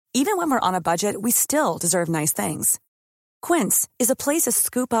Even when we're on a budget, we still deserve nice things. Quince is a place to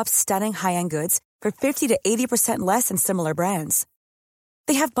scoop up stunning high-end goods for 50 to 80% less than similar brands.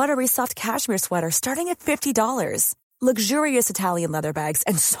 They have buttery soft cashmere sweaters starting at $50, luxurious Italian leather bags,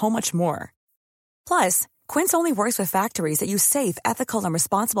 and so much more. Plus, Quince only works with factories that use safe, ethical, and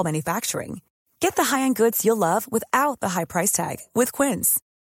responsible manufacturing. Get the high-end goods you'll love without the high price tag with Quince.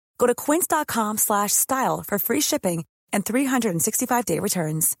 Go to quince.com/style for free shipping and 365-day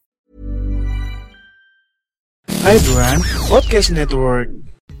returns. Hai Duan, Podcast Network.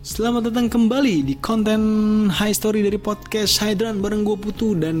 Selamat datang kembali di konten High Story dari Podcast Hydran bareng gue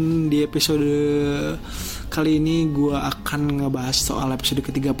Putu. Dan di episode kali ini gue akan ngebahas soal episode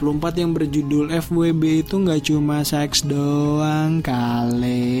ke-34 yang berjudul FWB itu gak cuma seks doang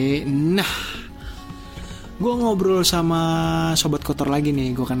kali. Nah, gue ngobrol sama sobat kotor lagi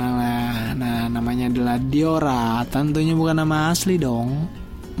nih, gue kenal. Nah, namanya adalah Diora. Tentunya bukan nama asli dong.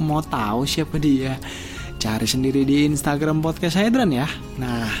 Mau tahu siapa dia? Cari sendiri di Instagram Podcast Hydran ya.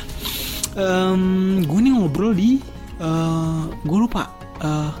 Nah, gue nih ngobrol di gue lupa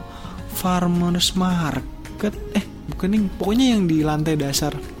Farmers Market. Bukan nih, pokoknya yang di lantai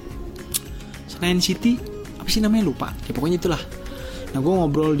dasar Senayan City. Apa sih namanya, lupa. Ya pokoknya itulah. Nah, gue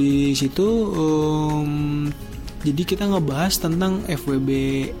ngobrol di situ. Jadi kita ngebahas tentang FWB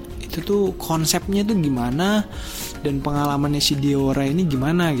itu tuh konsepnya tuh gimana dan pengalamannya si Diora ini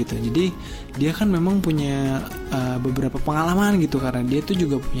gimana gitu. Jadi dia kan memang punya beberapa pengalaman gitu karena dia tuh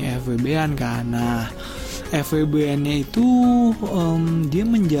juga punya FWB-an kan. Nah, FWB-annya itu dia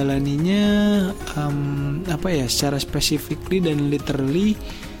menjalaninya secara specifically dan literally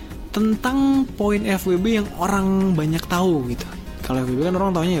tentang poin FWB yang orang banyak tahu gitu. Kalau FWB kan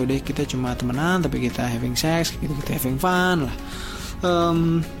orang taunya ya udah kita cuma temenan tapi kita having sex gitu, kita having fun lah.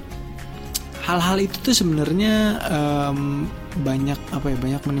 Hal-hal itu tuh sebenarnya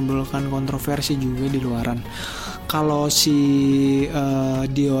banyak menimbulkan kontroversi juga di luaran. Kalau si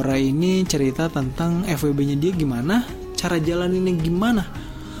Diora ini cerita tentang FWB-nya dia gimana, cara jalaninnya gimana,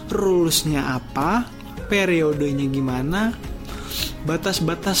 rules-nya apa, periodenya gimana,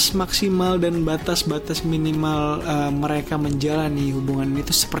 batas-batas maksimal dan batas-batas minimal mereka menjalani hubungan itu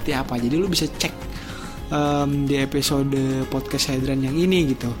seperti apa. Jadi lu bisa cek di episode Podcast Hydran yang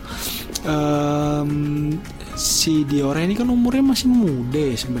ini gitu. Si Diora ini kan umurnya masih muda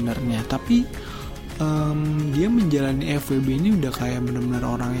ya sebenarnya, tapi dia menjalani FWB ini udah kayak benar-benar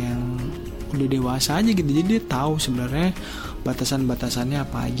orang yang udah dewasa aja gitu. Jadi dia tahu sebenarnya batasan-batasannya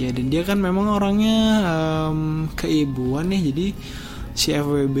apa aja, dan dia kan memang orangnya keibuan nih. Jadi si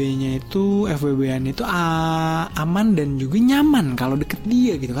FWB-nya itu FWB-an itu aman dan juga nyaman kalau deket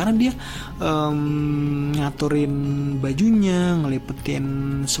dia gitu, karena dia ngaturin bajunya, ngelipetin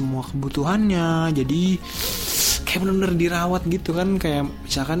semua kebutuhannya. Jadi kayak benar-benar dirawat gitu kan. Kayak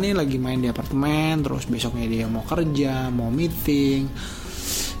misalkan nih lagi main di apartemen, terus besoknya dia mau kerja, mau meeting,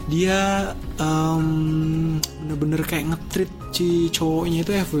 dia bener-bener kayak nge-treat si cowoknya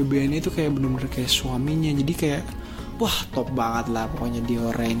itu FWB-nya itu kayak bener-bener kayak suaminya. Jadi kayak wah, top banget lah pokoknya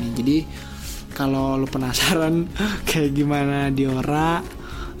Diora ini. Jadi kalau lu penasaran kayak gimana Diora,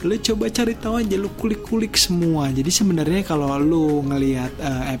 lu coba cari tahu aja, lu kulik-kulik semua. Jadi sebenarnya kalau lu ngelihat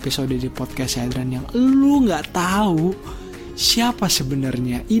episode di Podcast Hydran yang lu nggak tahu siapa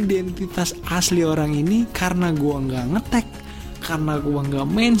sebenarnya identitas asli orang ini, karena gua nggak ngetek, karena gua nggak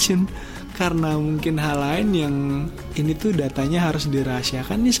mention, karena mungkin hal lain yang ini tuh datanya harus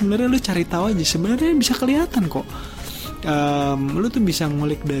dirahasiakan. Nih sebenarnya lu cari tahu aja, sebenarnya bisa kelihatan kok. Lu tuh bisa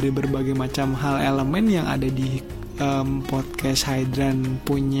ngulik dari berbagai macam hal elemen yang ada di Podcast Hydran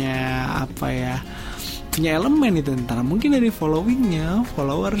punya punya elemen itu, antara mungkin dari followingnya,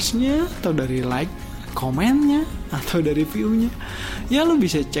 followersnya, atau dari like, komennya, atau dari viewnya. Ya lu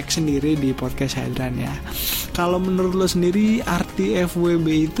bisa cek sendiri di Podcast Hydran ya. Kalau menurut lu sendiri arti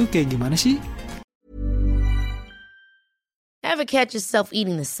FWB itu kayak gimana sih? Ever catch yourself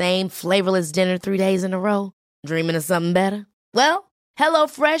eating the same flavorless dinner 3 days in a row? Dreaming of something better? Well,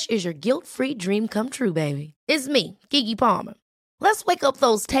 HelloFresh is your guilt-free dream come true, baby. It's me, Keke Palmer. Let's wake up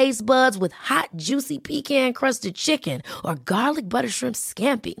those taste buds with hot, juicy pecan-crusted chicken or garlic butter shrimp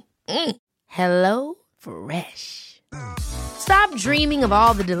scampi. Hello Fresh. Stop dreaming of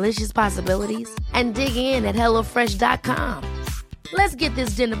all the delicious possibilities and dig in at HelloFresh.com. Let's get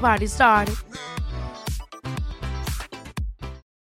this dinner party started.